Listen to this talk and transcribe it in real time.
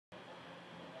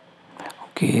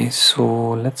Okay,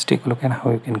 so let's take a look at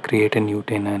how you can create a new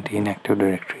tenant in Active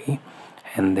Directory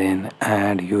and then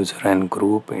add user and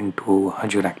group into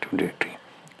Azure Active Directory,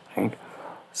 right?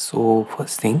 So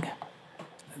first thing,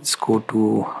 let's go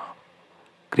to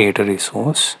create a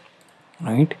resource,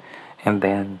 right? And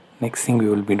then next thing we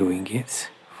will be doing is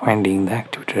finding the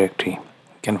Active Directory.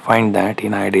 You can find that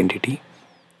in identity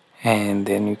and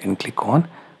then you can click on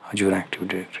Azure Active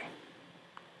Directory.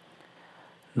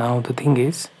 Now the thing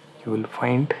is, you will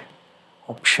find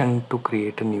option to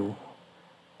create a new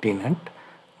tenant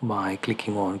by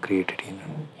clicking on create a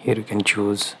tenant. Here you can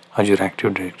choose Azure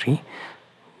Active Directory.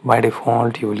 By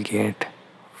default you will get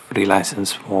free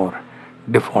license for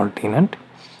default tenant.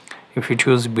 If you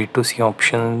choose B2C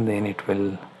option, then it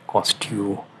will cost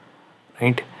you,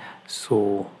 right?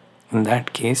 So in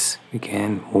that case we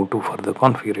can move to further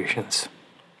configurations,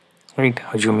 right?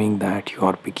 Assuming that you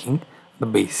are picking the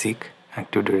basic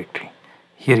Active Directory.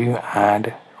 Here you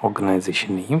add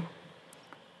organization name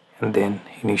and then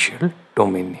initial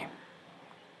domain name.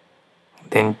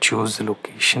 Then choose the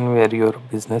location where your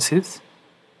business is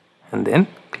and then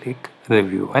click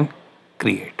review and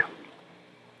create.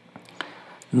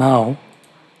 Now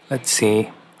let's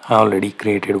say I already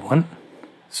created one,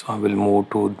 so I will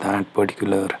move to that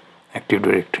particular Active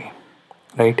Directory,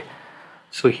 right?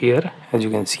 So here, as you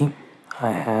can see,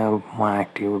 I have my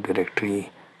Active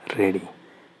Directory ready,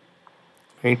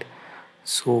 right?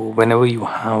 So whenever you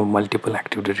have multiple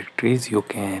Active Directories, you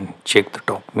can check the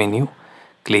top menu,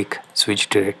 click switch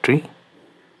directory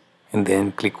and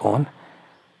then click on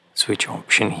switch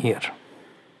option here,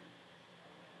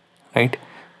 right?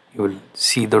 You will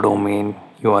see the domain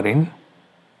you are in.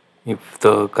 If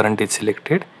the current is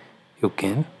selected, you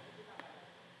can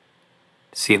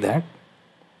see that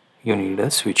you need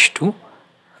a switch to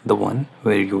the one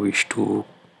where you wish to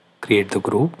create the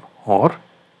group or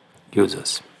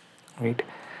users, right?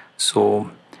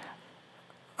 So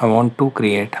I want to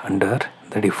create under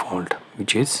the default,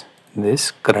 which is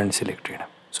this current selected.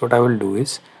 So what I will do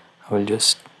is I will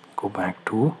just go back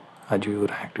to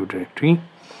Azure Active Directory,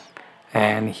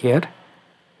 and here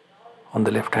on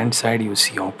the left hand side you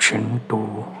see option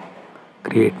to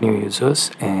create new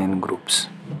users and groups.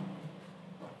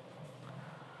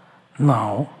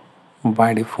 Now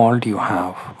by default you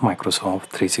have Microsoft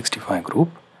 365 group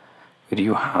where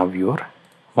you have your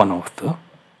one of the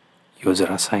user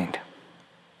assigned,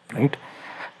 right?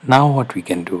 Now what we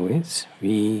can do is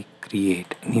we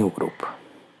create a new group.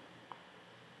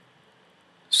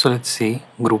 So let's say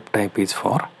group type is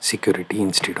for security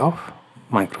instead of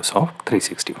Microsoft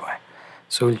 365.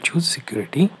 So we'll choose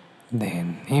security,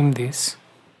 then name this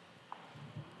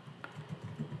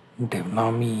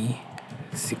DevNami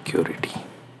security.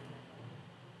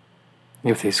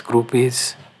 If this group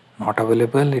is not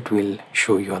available, it will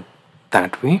show you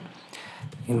that way.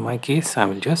 In my case, I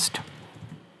will just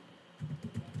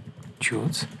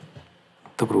choose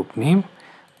the group name,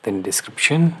 then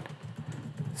description,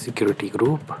 security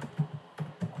group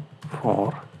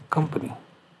for company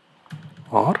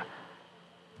or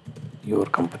your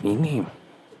company name,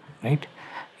 right?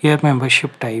 Here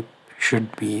membership type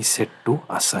should be set to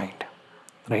assigned,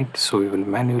 right? So we will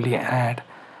manually add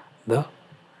the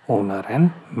owner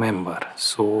and member.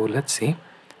 So let's say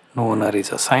no owner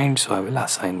is assigned, so I will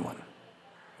assign one,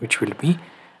 which will be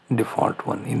default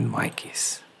one in my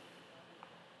case.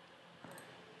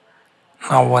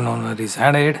 Now one owner is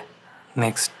added.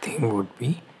 Next thing would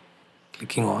be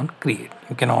clicking on create.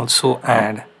 You can also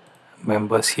add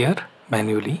members here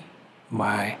manually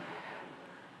by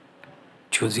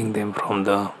choosing them from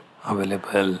the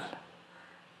available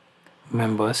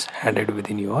members added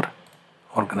within your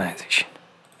organization,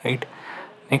 right?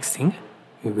 Next thing,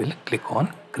 we will click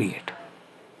on create,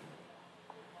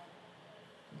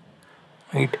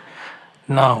 right?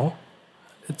 Now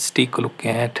let's take a look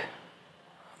at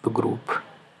the group.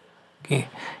 Okay,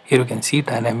 here you can see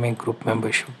dynamic group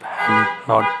membership have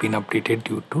not been updated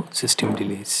due to system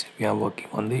delays. We are working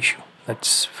on the issue.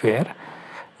 That's fair.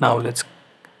 Now let's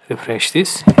refresh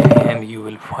this and you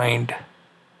will find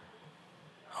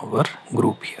our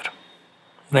group here,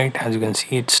 right? As you can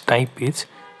see, its type is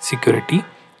security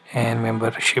and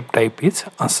membership type is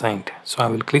assigned. So I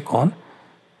will click on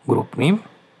group name,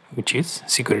 which is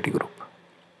security group.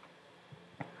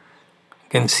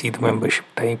 You can see the membership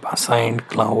type assigned,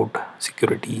 cloud,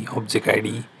 security, object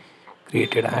ID,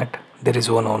 created at. There is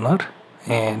one owner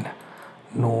and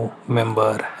no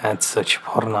member as such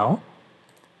for now,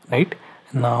 right?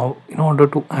 Now in order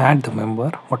to add the member,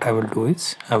 what I will do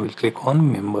is I will click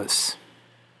on members,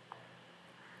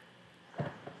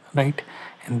 right?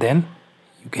 And then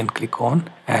you can click on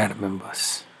add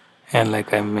members, and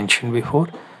like I mentioned before,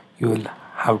 you will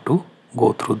have to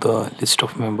go through the list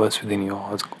of members within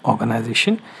your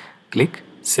organization, click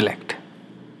select.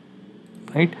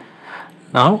 Right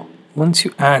now, once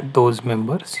you add those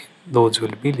members, those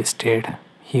will be listed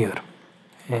here,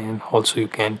 and also you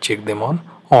can check them on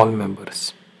all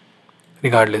members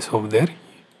regardless of their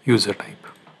user type.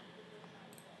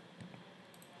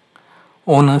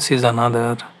 Owners is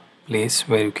another place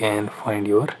where you can find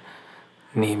your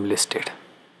name listed,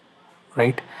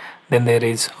 right? Then there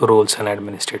is roles and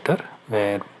administrator,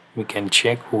 where we can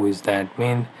check who is the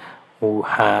admin, who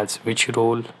has which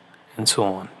role, and so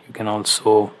on. You can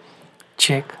also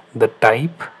check the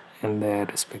type and their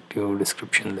respective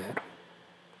description there.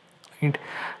 Right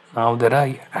now, there are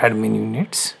admin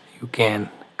units you can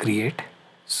create.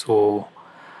 So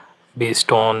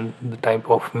based on the type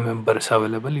of members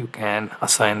available, you can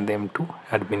assign them to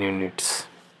admin units.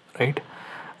 Right,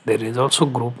 there is also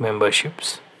group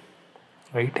memberships,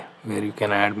 right, where you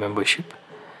can add membership.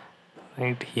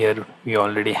 Right, here we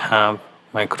already have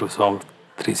Microsoft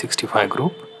 365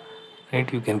 group.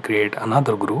 Right, you can create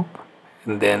another group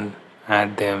and then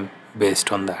add them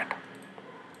based on that.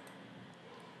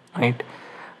 Right,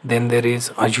 then there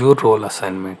is Azure role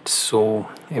assignment. So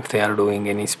if they are doing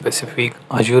any specific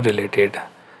Azure related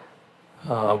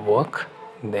work,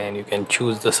 then you can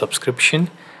choose the subscription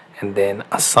and then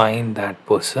assign that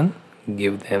person,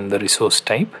 give them the resource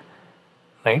type.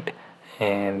 Right,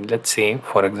 and let's say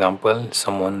for example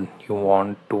someone you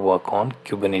want to work on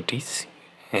Kubernetes,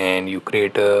 and you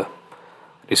create a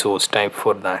resource type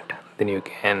for that, then you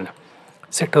can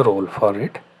set a role for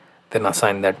it, then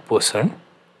assign that person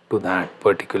to that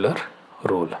particular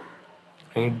role.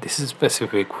 Right, this is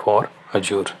specific for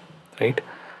Azure, right,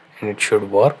 and it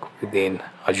should work within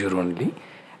Azure only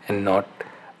and not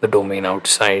the domain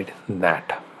outside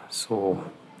that.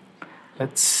 So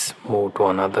let's move to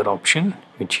another option,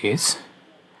 which is,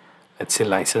 let's say,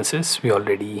 licenses. We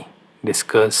already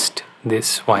discussed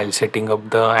this while setting up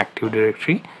the Active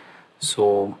Directory.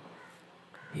 So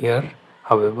here,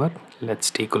 however,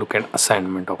 let's take a look at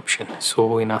assignment option.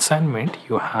 So in assignment,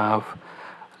 you have,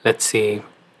 let's say,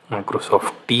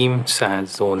 Microsoft Teams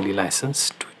as the only license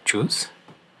to choose.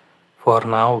 For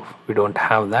now, we don't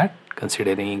have that,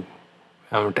 considering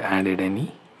I haven't added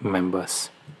any members.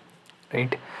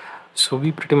 Right, so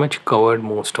we pretty much covered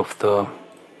most of the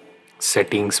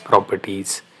settings,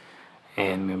 properties,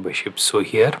 and membership. So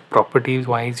here, properties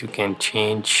wise, you can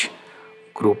change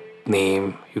group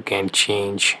name, you can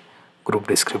change group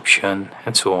description,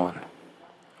 and so on.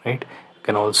 Right, you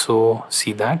can also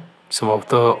see that some of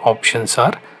the options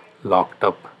are locked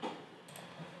up.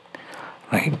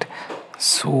 Right,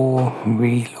 so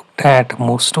we looked at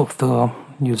most of the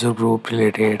user group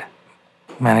related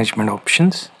management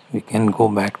options. We can go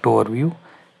back to our view.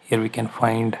 Here we can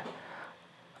find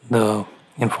the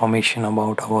information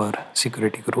about our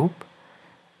security group.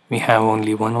 We have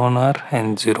only one owner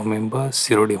and 0 members,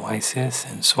 0 devices,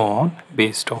 and so on.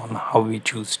 Based on how we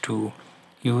choose to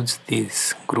use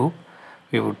this group,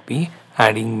 we would be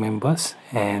adding members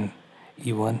and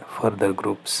even further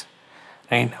groups.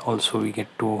 Right, also we get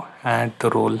to add the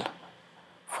role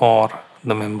for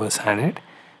the members added,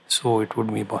 so it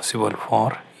would be possible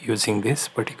for using this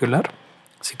particular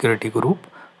security group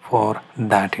for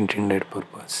that intended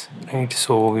purpose. Right,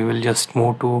 so we will just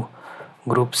move to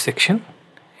group section,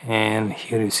 and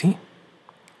here you see,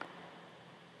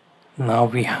 now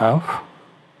we have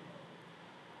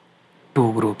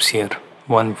two groups here,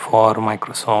 one for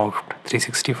Microsoft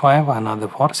 365, another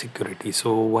for security.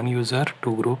 So one user,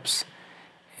 two groups,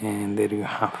 and there you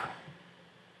have.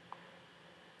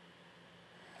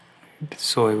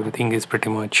 So everything is pretty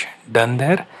much done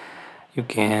there. You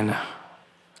can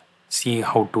see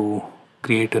how to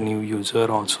create a new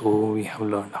user. Also, we have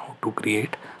learned how to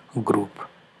create a group.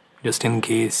 Just in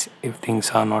case if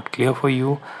things are not clear for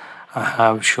you, I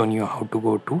have shown you how to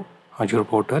go to Azure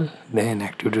portal, then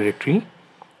Active Directory,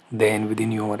 then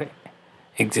within your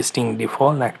existing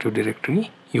default Active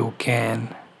Directory, you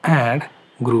can add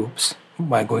groups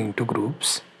by going to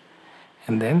groups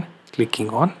and then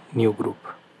clicking on new group.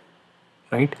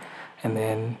 Right, and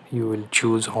then you will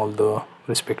choose all the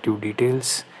respective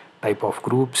details, type of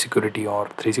group, security or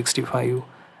 365,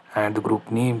 add the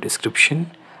group name,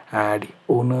 description, add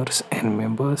owners and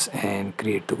members, and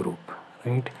create the group.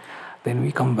 Right, then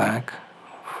we come back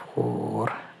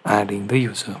for adding the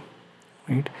user.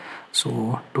 Right,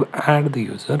 so to add the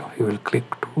user, we will click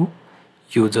to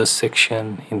users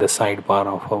section in the sidebar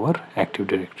of our Active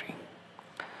Directory.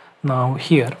 Now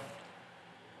here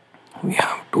we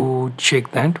have to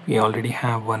check that we already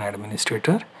have one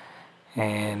administrator,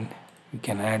 and we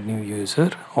can add new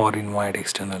user or invite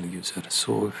external user.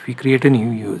 So if we create a new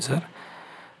user,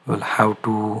 will have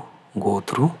to go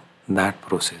through that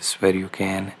process where you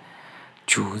can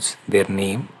choose their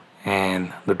name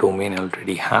and the domain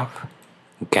already have.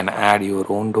 You can add your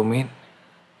own domain,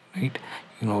 right?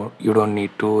 You don't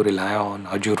need to rely on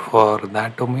Azure for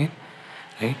that domain,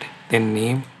 right? Then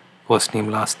name, first name,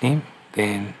 last name,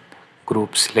 then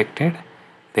group selected,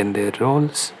 then their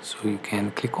roles. So you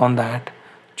can click on that,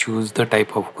 choose the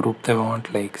type of group they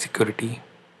want, like security,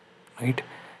 right?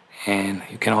 And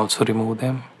you can also remove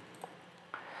them.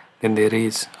 Then there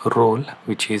is role,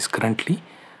 which is currently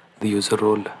the user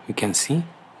role. We can see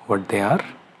what they are: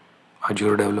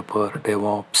 Azure developer,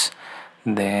 DevOps.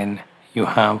 Then you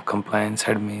have compliance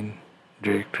admin,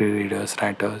 directory readers,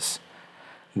 writers,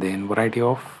 then variety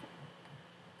of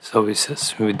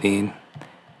services within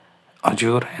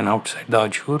Azure and outside the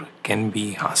Azure can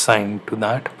be assigned to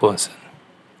that person.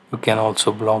 You can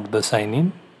also block the sign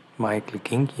in by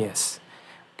clicking yes.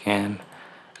 You can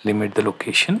limit the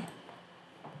location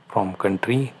from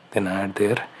country, then add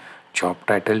their job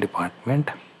title, department,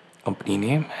 company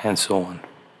name, and so on.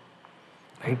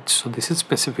 Right, so this is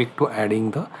specific to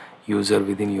adding the user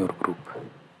within your group.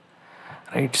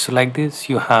 Right, so like this,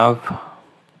 you have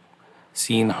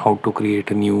seen how to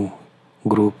create a new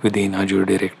group within Azure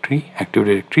directory, Active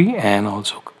Directory, and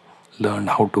also learned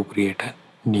how to create a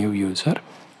new user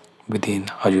within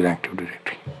Azure Active Directory.